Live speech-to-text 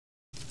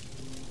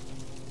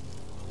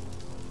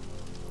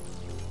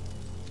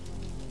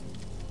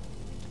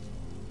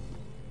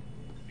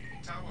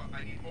tower.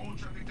 I need all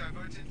traffic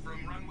diverted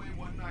from runway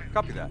 19.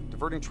 Copy that.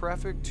 Diverting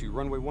traffic to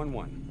runway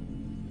 11.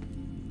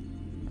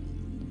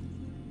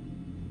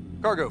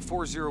 Cargo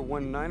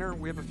 4019er,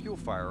 we have a fuel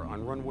fire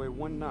on runway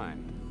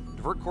 19.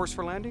 Divert course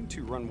for landing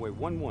to runway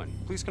 11.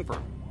 Please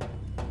confirm.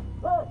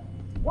 Hey,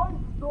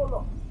 $1.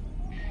 Confirm.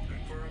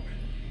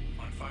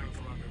 On fire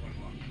for runway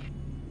 11.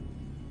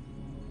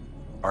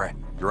 All right,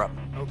 you're up.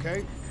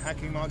 Okay,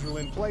 hacking module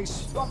in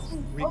place.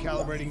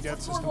 Recalibrating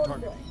death system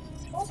targeting.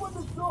 Open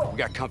the door. We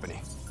got company.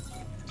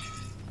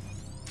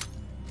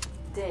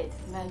 Dead.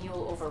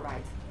 Manual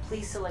override.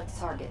 Please select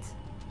target.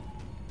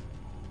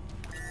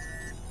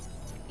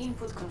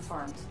 Input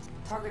confirmed.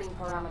 Targeting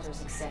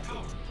parameters accepted.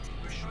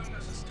 We're showing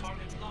us as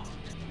target locked.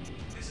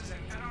 This is an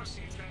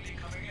NRC friendly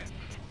coming in.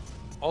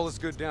 All is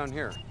good down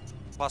here.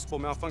 Possible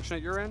malfunction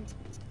at your end?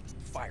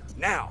 Fire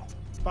now!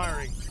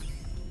 Firing.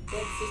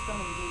 Dead system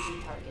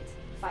engaging target.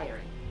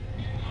 Firing.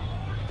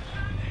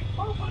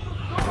 Open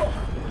the door.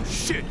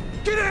 Shit!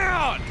 Get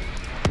out!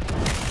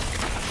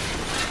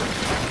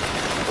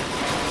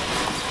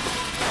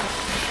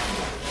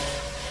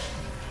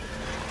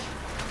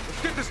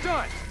 Let's get this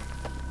done!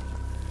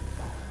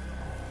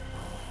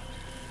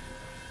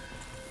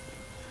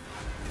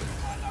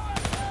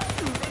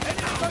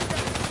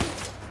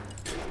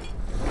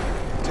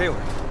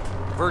 Taylor,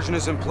 diversion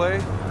is in play.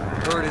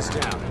 Turret is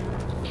down.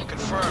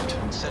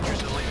 Confirmed.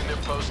 Sentries are leaving their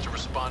post to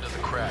respond to the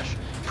crash.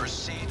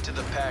 Proceed to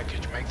the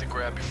package. Make the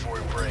grab before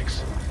he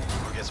breaks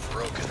or gets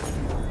broken.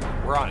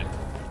 We're on it.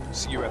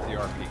 See you at the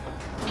RP.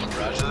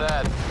 Roger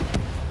that.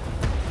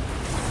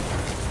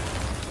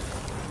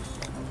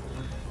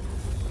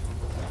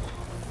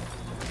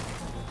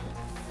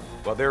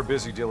 While they're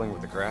busy dealing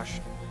with the crash,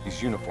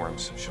 these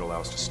uniforms should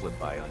allow us to slip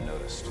by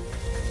unnoticed.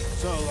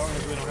 So long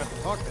as we don't have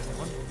to talk to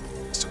anyone.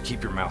 So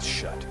keep your mouth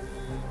shut.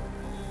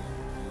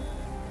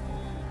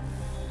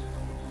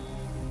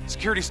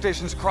 Security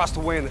stations across the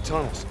way in the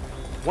tunnels.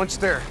 Once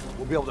there,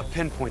 we'll be able to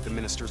pinpoint the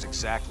minister's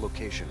exact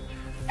location.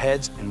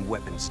 Heads and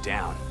weapons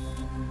down.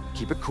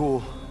 Keep it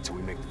cool until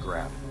we make the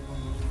grab.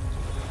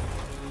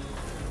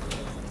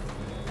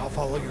 I'll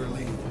follow your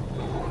lead.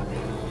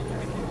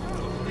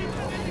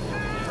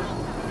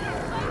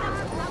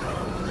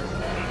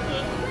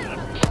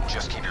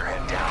 Just keep your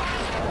head down.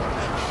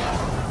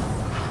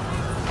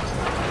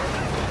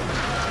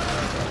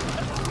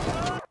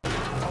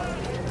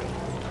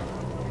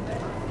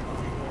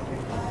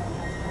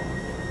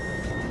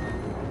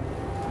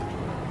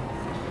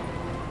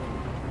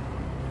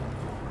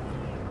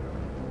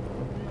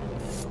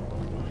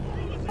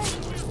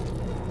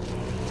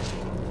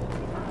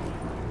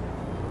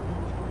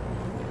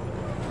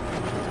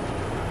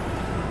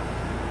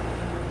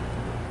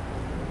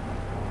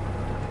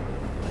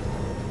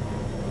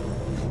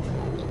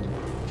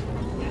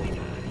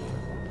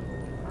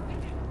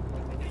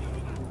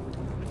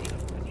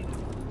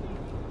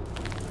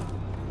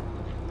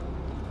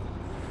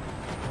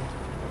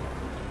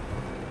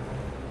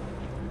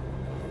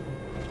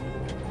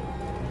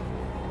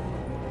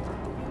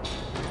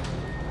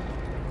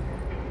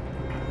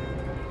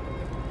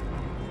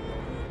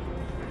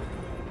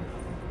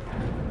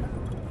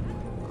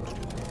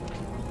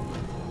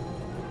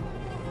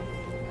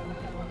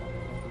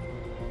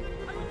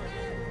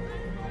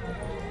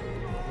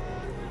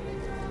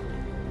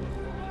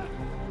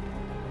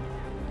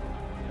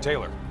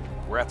 Taylor,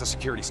 we're at the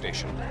security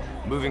station.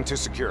 Moving to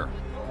secure.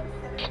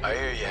 I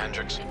hear you,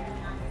 Hendricks.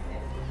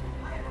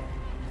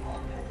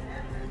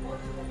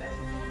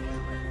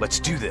 Let's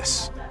do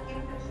this.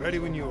 Ready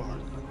when you are.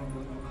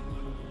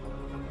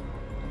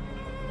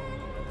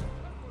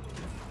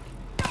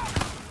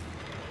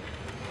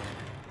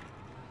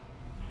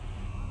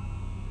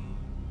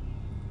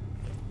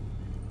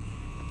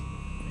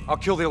 I'll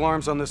kill the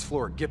alarms on this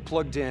floor. Get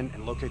plugged in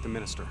and locate the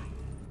minister.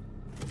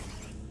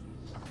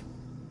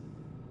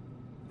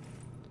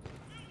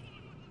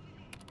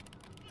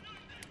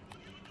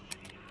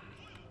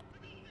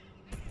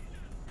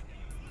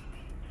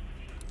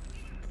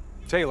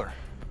 Taylor,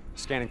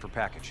 scanning for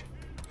package.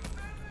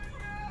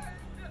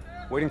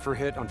 Waiting for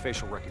hit on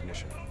facial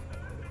recognition.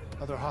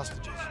 Other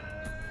hostages.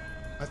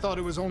 I thought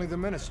it was only the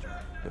minister.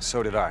 Yeah,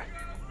 so did I.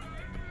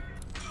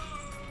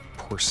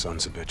 Poor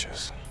sons of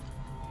bitches.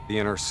 The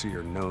NRC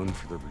are known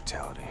for their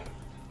brutality.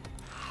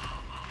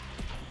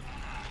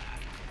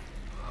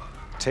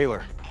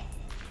 Taylor,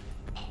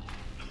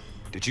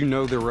 did you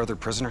know there were other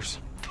prisoners?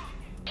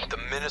 The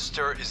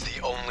minister is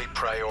the only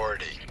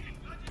priority.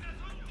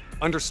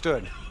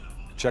 Understood.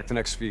 Check the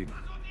next feed.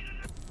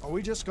 Are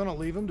we just gonna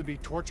leave him to be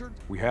tortured?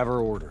 We have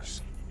our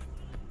orders.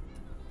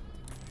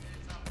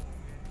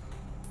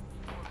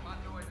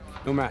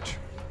 No match.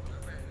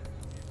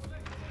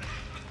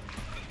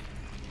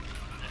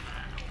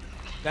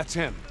 That's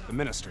him, the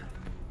minister.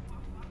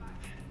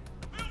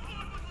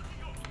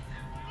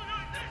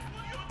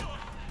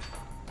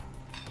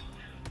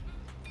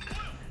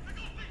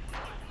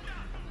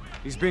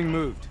 He's being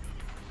moved.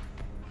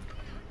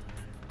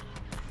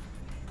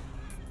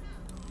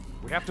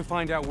 We have to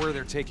find out where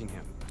they're taking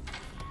him.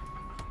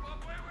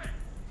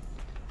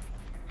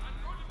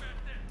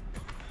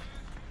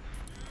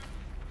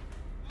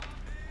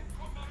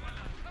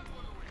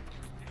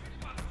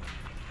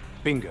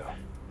 Bingo.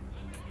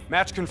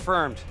 Match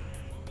confirmed.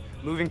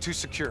 Moving to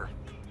secure.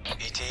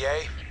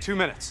 ETA? 2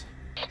 minutes.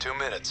 2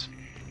 minutes.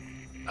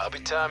 I'll be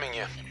timing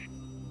you.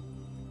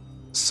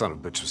 Son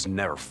of a bitch was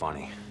never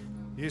funny.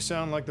 You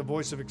sound like the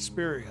voice of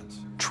experience.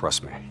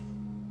 Trust me,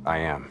 I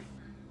am.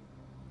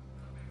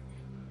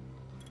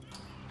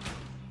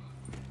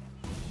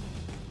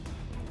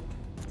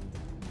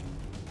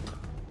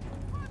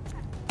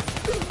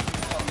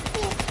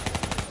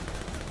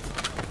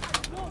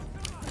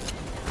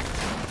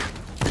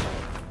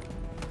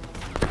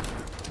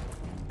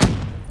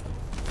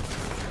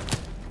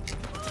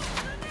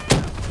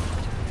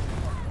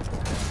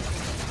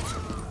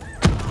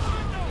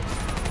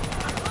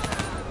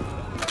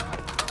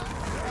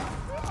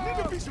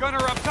 Gunner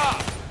up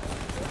top!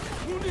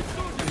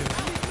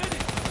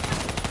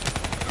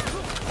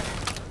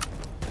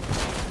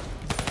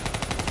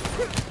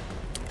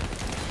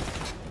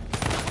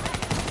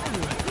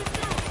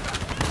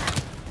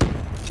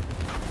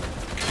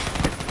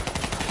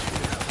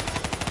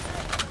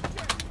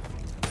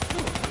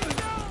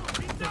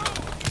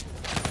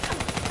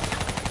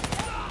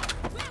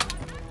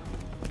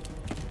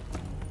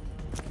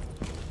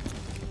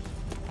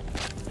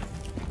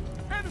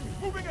 Enemy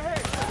moving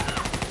ahead!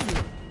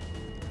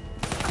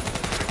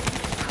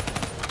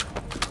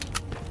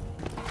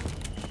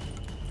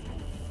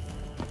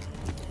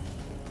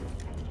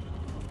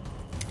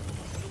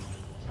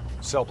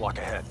 Cell block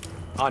ahead.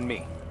 On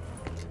me.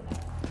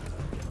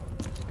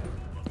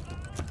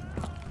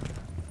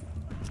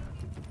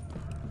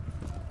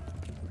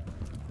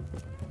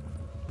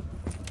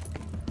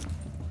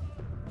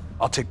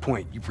 I'll take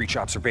point. You breach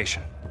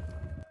observation.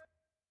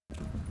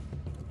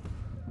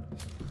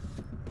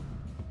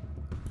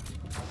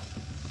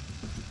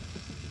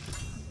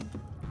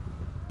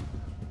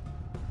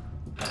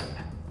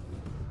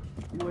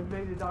 You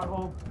invaded our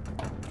home.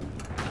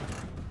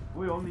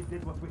 We only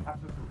did what we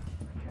had to do.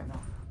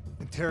 Cannot.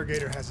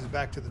 Interrogator has his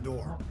back to the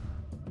door.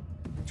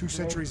 2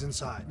 sentries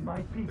inside.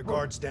 My people. The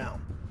guard's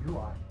down. You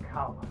are a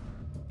coward.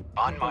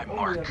 On my Only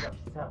mark. of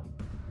yourself.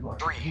 You are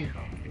 3, a hero.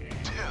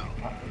 2,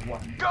 Not the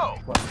one. go!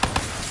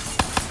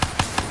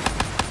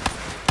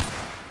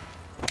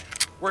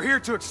 We're here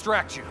to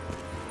extract you.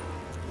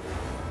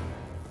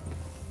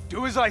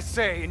 Do as I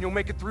say, and you'll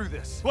make it through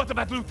this. What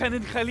about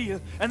Lieutenant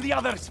Khalil and the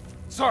others?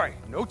 Sorry,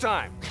 no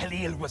time.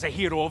 Khalil was a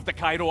hero of the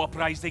Cairo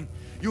uprising.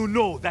 You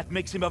know that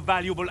makes him a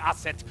valuable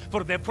asset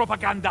for their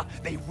propaganda.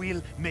 They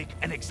will make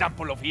an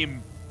example of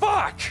him.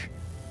 Fuck!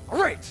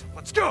 All right,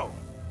 let's go!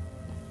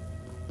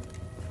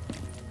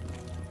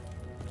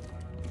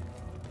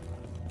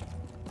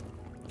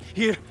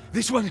 Here,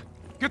 this one.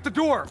 Get the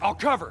door, I'll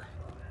cover.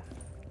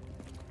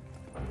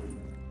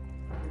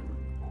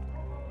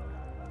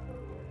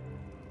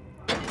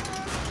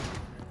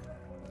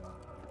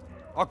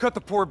 I'll cut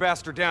the poor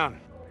bastard down.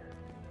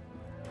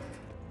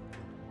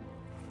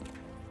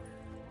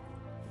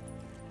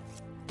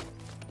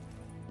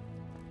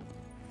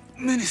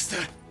 Minister.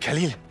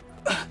 Khalil.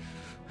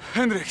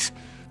 Hendricks.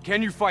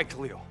 Can you fight,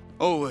 Khalil?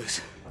 Always.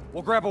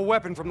 We'll grab a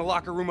weapon from the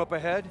locker room up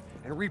ahead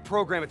and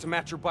reprogram it to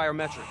match your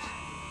biometrics.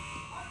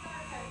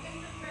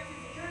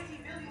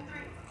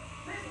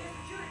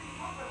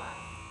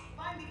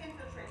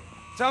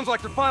 Sounds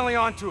like they're finally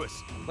onto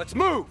us. Let's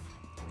move!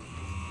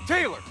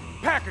 Taylor,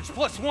 package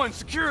 +1,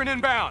 secure and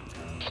inbound.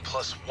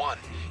 +1.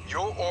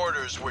 Your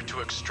orders were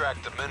to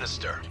extract the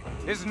minister.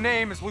 His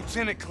name is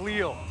Lieutenant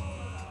Khalil.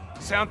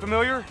 Sound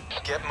familiar?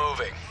 Get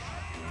moving.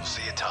 We'll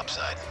see you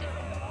topside.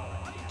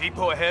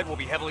 Depot ahead will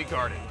be heavily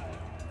guarded.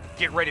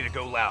 Get ready to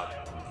go loud.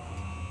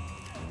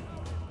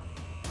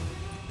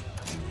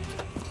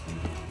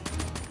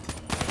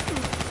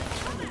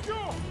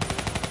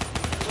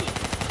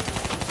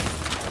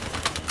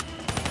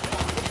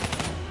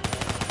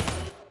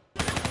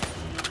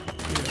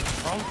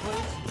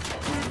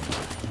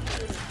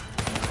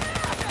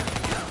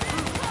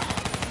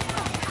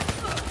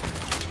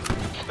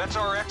 That's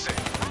our exit.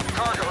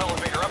 Cargo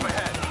elevator up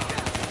ahead.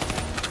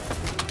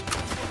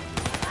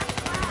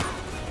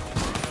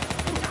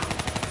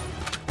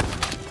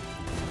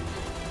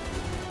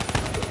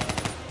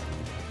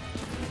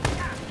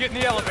 Get in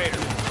the elevator.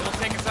 It'll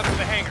take us up to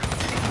the hangar.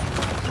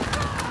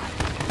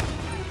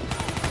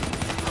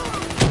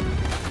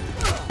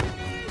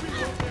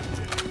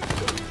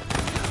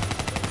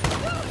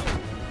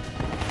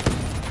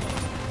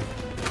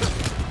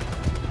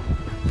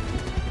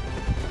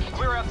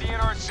 Clear out the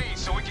NRC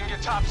so we can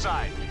get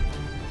topside.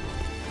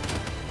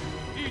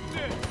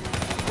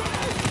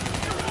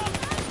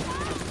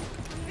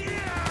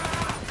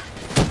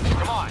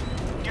 Come on,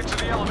 get to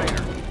the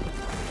elevator.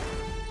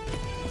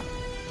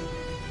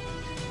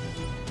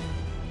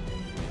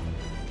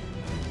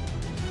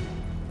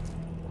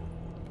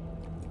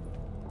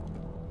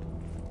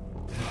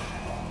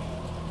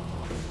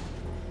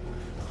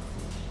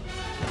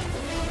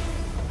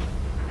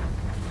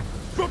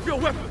 Drop your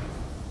weapon!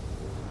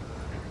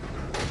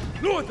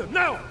 Lower them,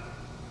 now!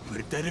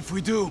 We're dead if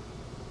we do.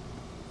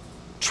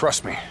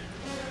 Trust me,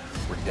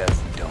 we're dead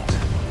if we don't.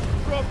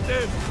 Drop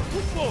them!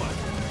 Move forward!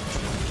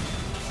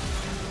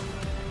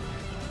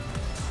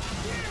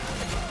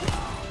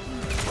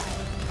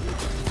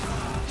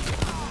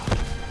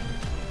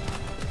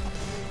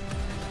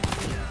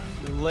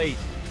 late.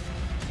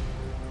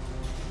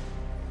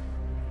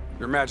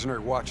 Your imaginary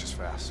watch is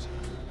fast.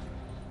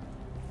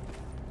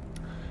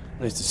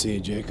 Nice to see you,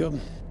 Jacob.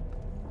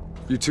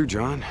 You too,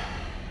 John.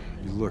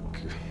 You look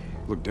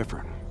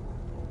different.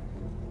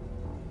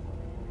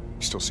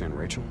 You still seeing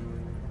Rachel?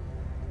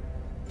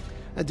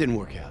 That didn't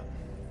work out.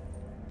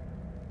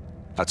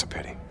 That's a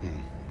pity.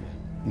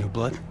 New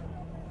blood?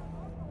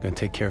 Gonna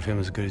take care of him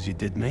as good as you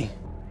did me?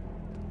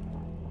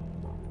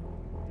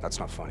 That's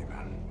not funny,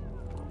 man.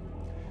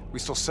 We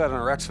still set on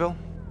our exfil?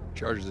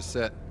 Charges are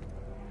set.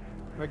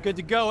 All right, good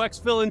to go.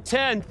 Exfil in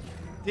 10.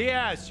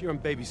 Diaz, you're on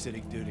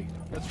babysitting duty.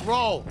 Let's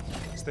roll.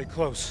 Stay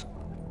close.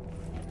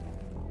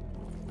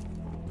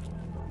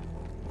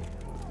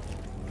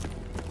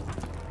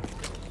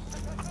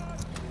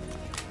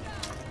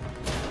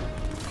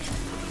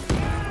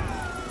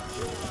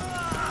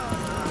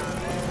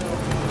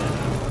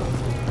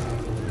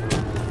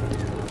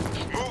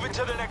 Move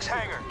into the next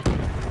hangar.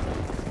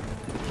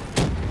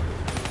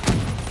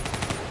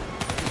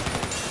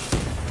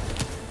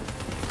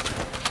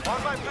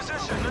 On my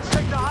position, let's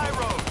take the high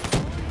road.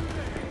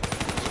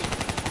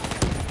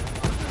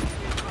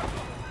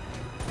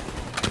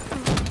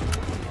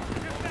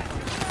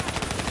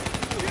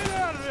 Get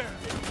out of there!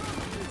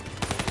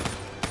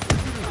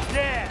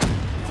 Yeah!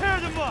 Tear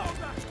them up!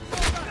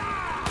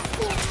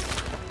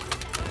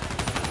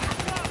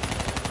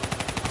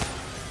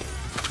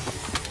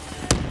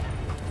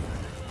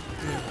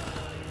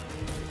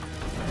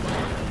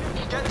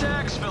 Get to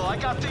Exfil, I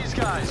got these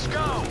guys.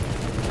 Go!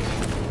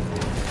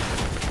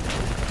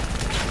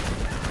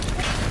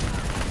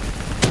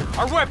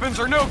 Our weapons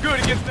are no good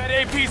against that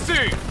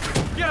APC!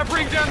 You gotta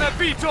bring down that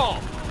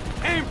VTOL!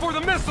 Aim for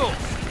the missiles!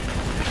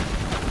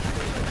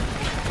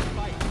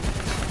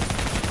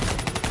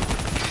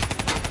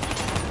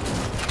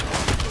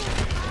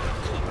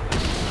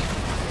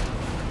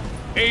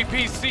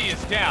 APC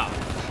is down.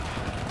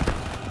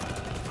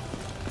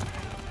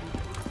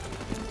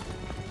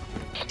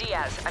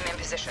 Diaz, I'm in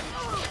position.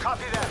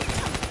 Copy that.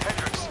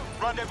 Hendricks,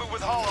 rendezvous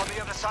with Hall on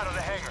the other side of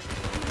the hangar.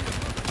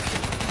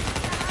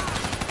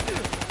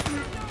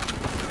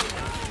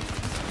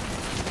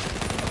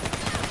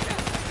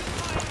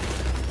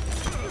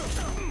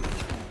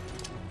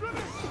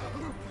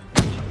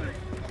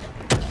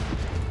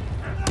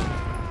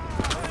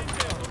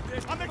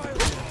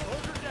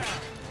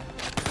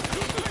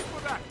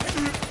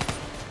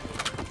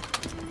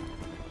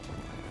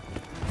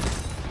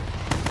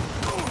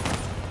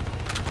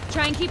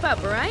 Try and keep up,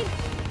 all right?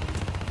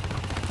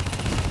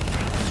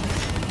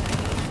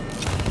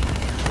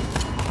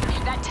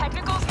 That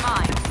technical's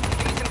mine.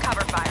 Give me some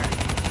cover fire.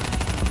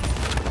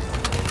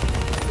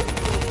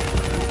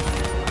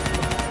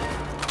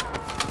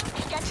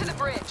 Get to the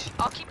bridge.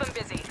 I'll keep them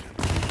busy.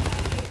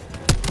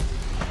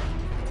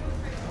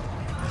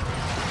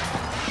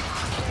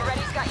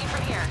 Moretti's got you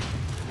from here.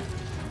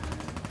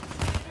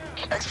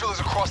 Exfil is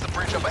across the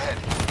bridge up ahead.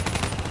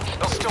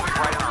 They'll still be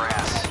right on our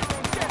ass.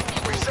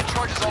 We've set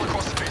charges all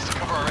across the base to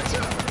cover our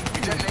exfil.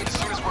 We detonate as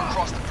soon as we're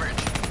across the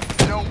bridge.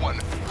 No one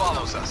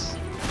follows us.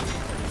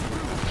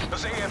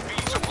 Those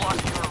AFBs are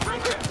blocking your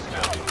route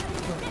exfil.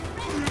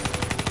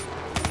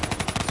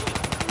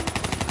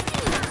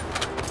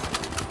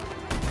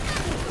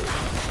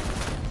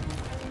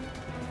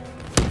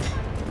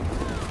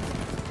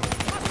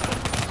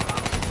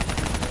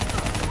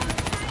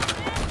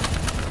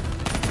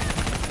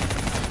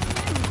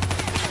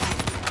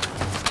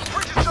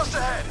 Bridge is just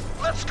ahead.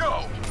 Let's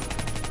go.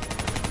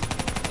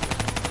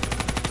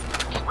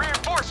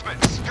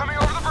 Reinforcements coming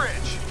over the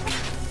bridge.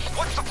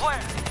 What's the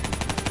plan?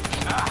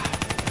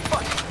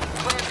 Fuck it.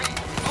 Plan B.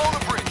 Blow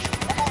the bridge.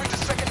 We're moving to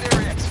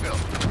secondary exfil.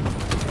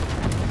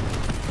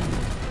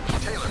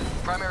 Taylor,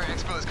 primary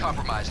exfil is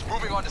compromised.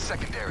 Moving on to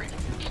secondary.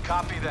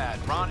 Copy that.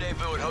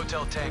 Rendezvous at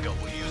Hotel Tango.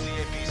 We'll use the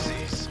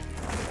APCs.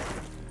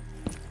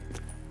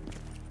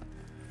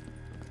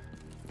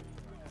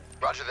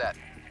 Roger that.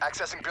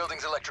 Accessing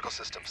building's electrical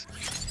systems.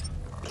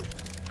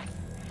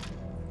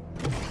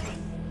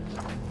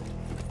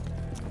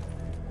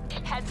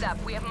 Heads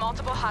up, we have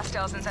multiple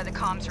hostiles inside the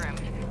comms room.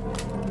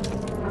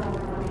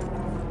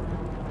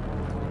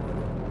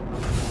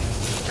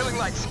 Killing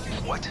lights.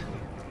 What?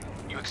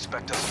 You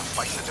expect us to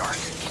fight in the dark?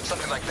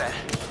 Something like that.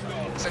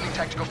 Sending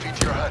tactical feed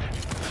to your HUD.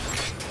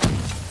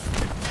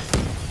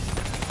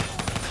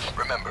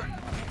 Remember,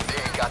 they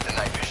ain't got the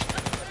night vision.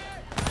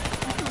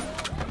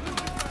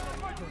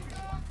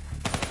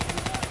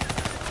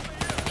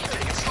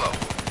 Take it slow.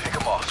 Pick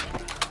them off.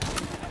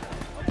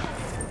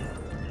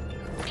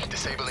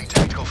 Disabling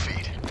tactical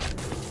feed.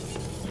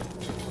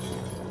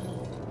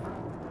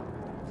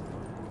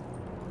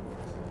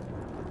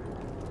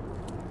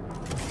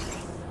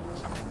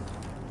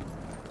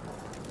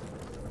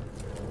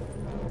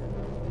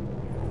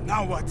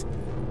 Now what?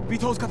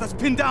 Vito's got us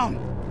pinned down!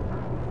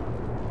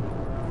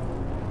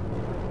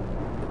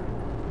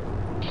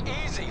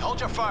 Easy. Hold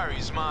your fire.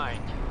 He's mine.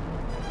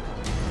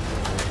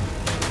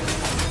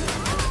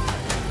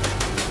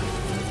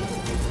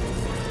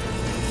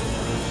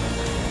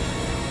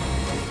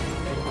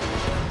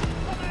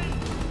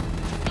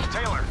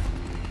 Taylor,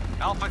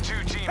 Alpha Alpha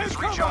 2 team is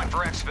rejoined for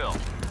exfil.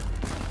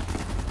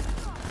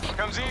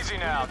 Comes easy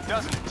now,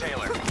 doesn't it,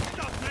 Taylor?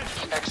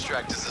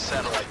 Extract is the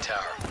satellite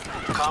tower.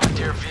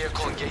 Commandeer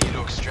vehicle and get you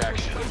to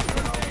extraction.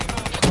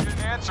 You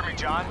didn't answer me,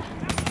 John.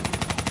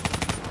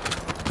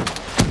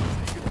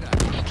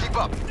 Keep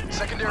up.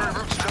 Secondary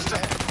route's just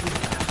ahead.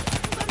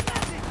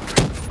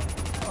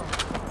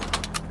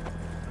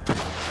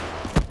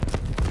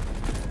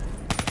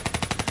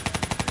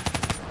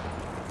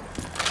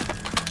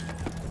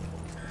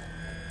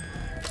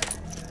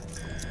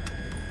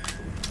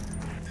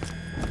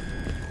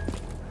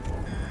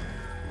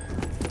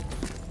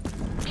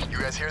 You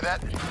guys hear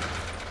that?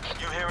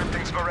 You hearing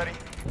things already?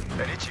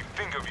 That itchy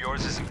finger of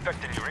yours is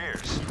infecting your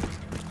ears.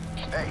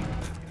 Hey,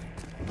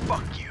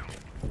 fuck you.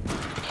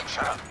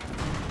 Shut up.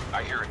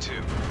 I hear it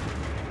too.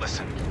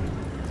 Listen.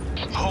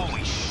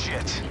 Holy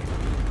shit.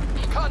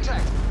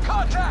 Contact!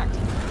 Contact!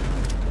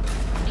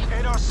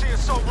 NRC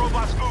assault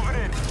robots moving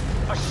in.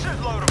 A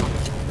shitload of them.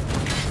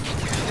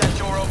 We need that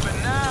door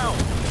open now.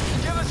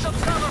 Give us some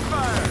cover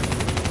fire.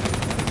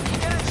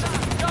 Get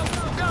inside. Go,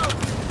 go, go.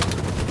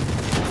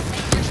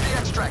 Get to the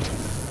extract.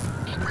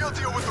 We'll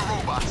deal with the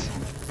robots.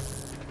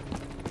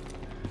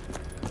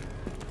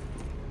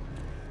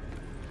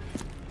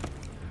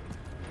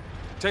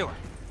 Taylor,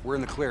 we're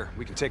in the clear.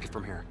 We can take it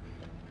from here.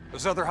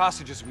 Those other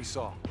hostages we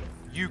saw,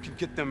 you can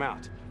get them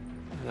out.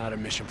 Not a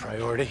mission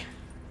priority.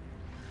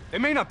 They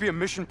may not be a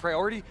mission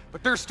priority,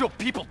 but they're still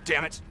people,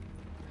 damn it!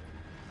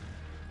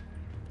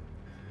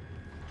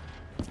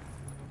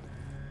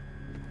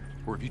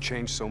 Or have you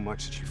changed so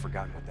much that you've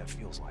forgotten what that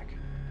feels like?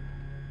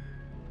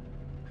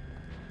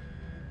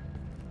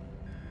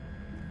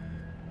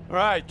 All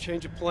right,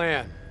 change of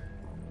plan.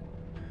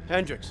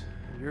 Hendricks,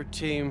 your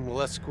team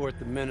will escort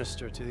the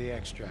minister to the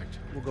extract.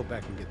 We'll go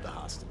back and get the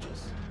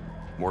hostages.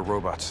 More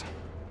robots.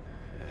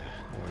 Yeah,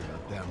 don't worry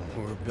about them.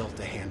 We're built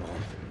to handle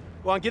them.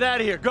 Go on, get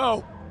out of here,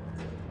 go!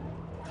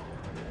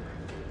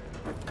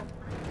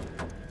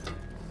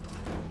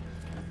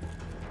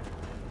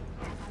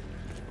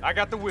 I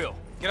got the wheel.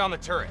 Get on the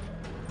turret.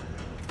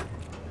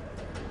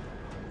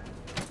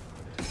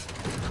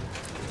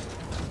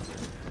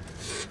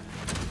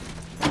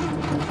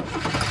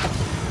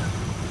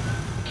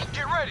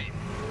 Get ready!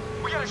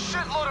 We got a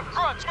shitload of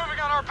grunts moving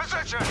on our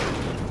position!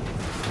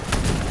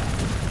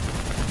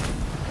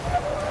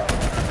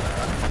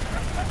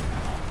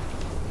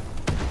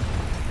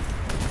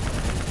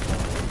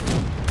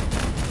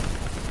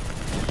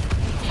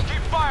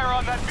 Keep fire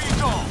on that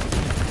VTOL!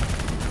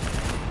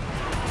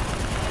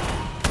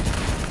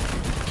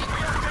 We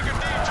gotta take a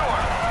detour!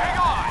 Hang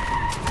on!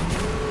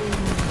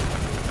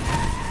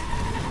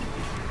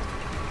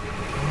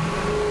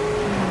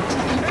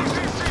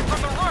 ACC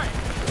from the right!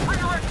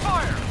 Redirect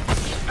fire!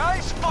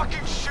 Nice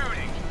fucking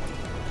shooting!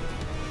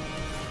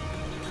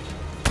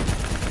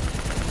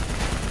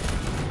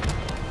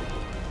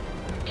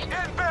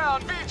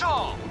 Inbound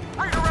VTOL!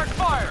 Redirect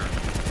fire!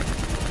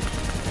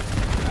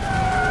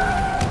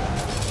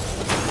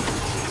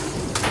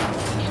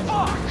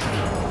 Fuck!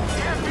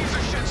 Damn piece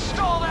of shit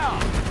stalled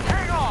out!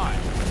 Hang on!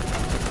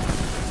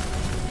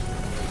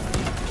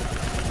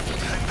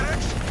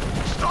 Hendricks,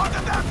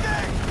 started that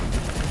thing!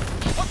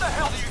 What the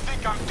hell do you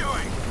think I'm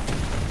doing?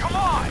 Come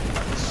on!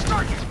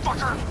 Start, you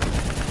fucker!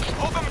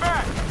 Hold them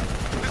back!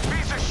 This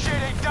piece of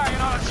shit ain't dying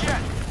on us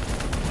yet!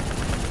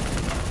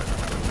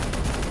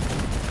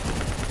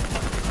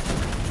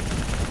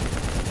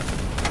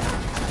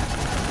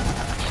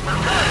 We're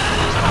good!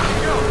 Let's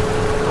fucking go!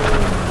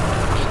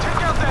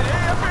 Take out that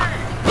AFE!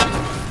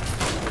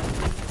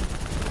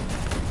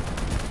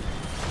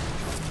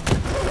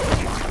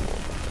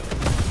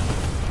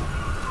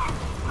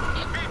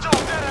 VTOL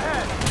dead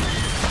ahead!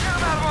 Get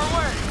him out of our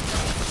way!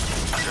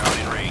 Drone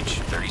in range,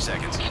 30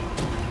 seconds.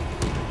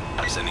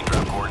 Sending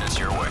drop coordinates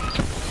your way.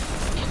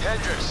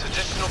 Hendricks,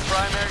 additional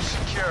primary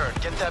secured.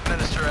 Get that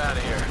minister out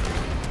of here.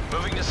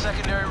 Moving to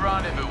secondary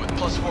rendezvous with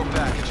 +4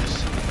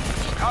 packages.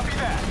 Copy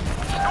that.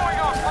 Going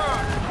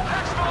off-road.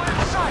 Exfil in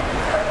sight.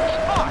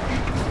 Fuck!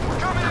 We're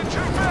coming in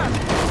too fast.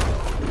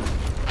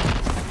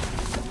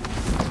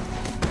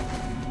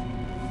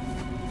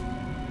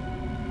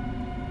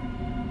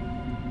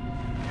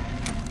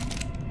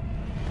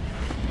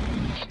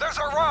 There's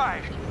our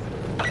ride.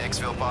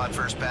 Exfil pod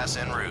first pass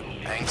en route.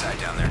 Hang tight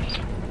down there.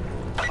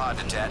 Pod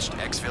detached.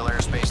 Exfil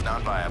airspace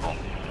non-viable.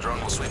 Drone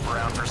will sweep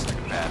around for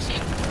second pass.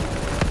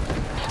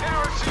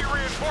 NRC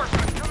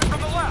reinforcement coming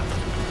from the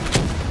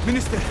left.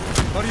 Minister,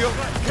 are you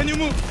alright? Can you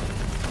move?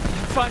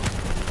 Fine.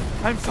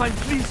 I'm fine.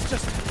 Please,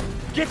 just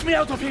get me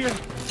out of here.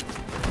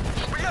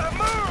 We gotta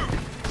move.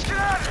 Let's get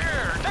out of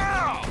here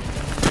now.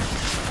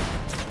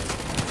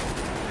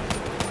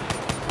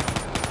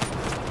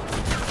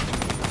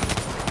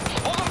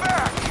 Hold them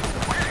back.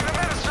 We're getting the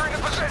minister into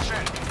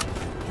position.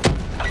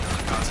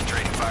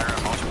 Concentrating fire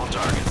on multiple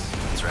targets.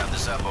 Let's wrap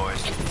this up,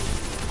 boys. Keep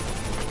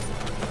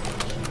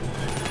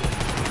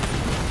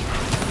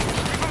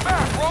them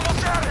back. We're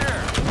almost out of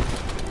here.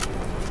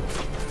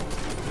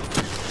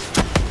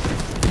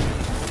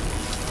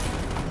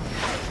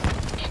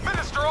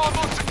 Minister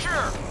almost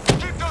secure.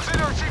 Keep those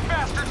NRC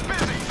bastards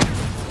busy.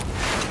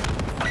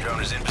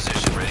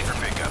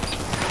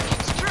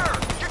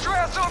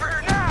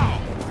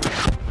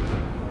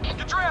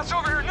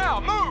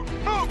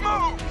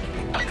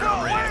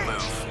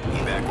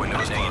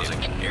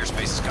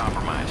 Airspace is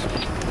compromised.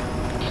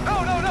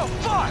 No,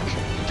 fuck!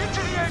 Get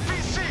to the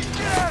APC!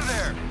 Get out of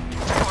there!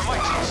 Taylor, my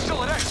team's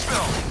still at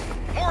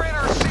Exfil. More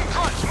NRC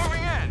grunts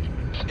moving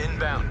in.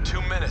 Inbound,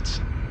 2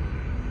 minutes.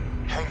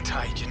 Hang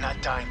tight, you're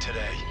not dying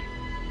today.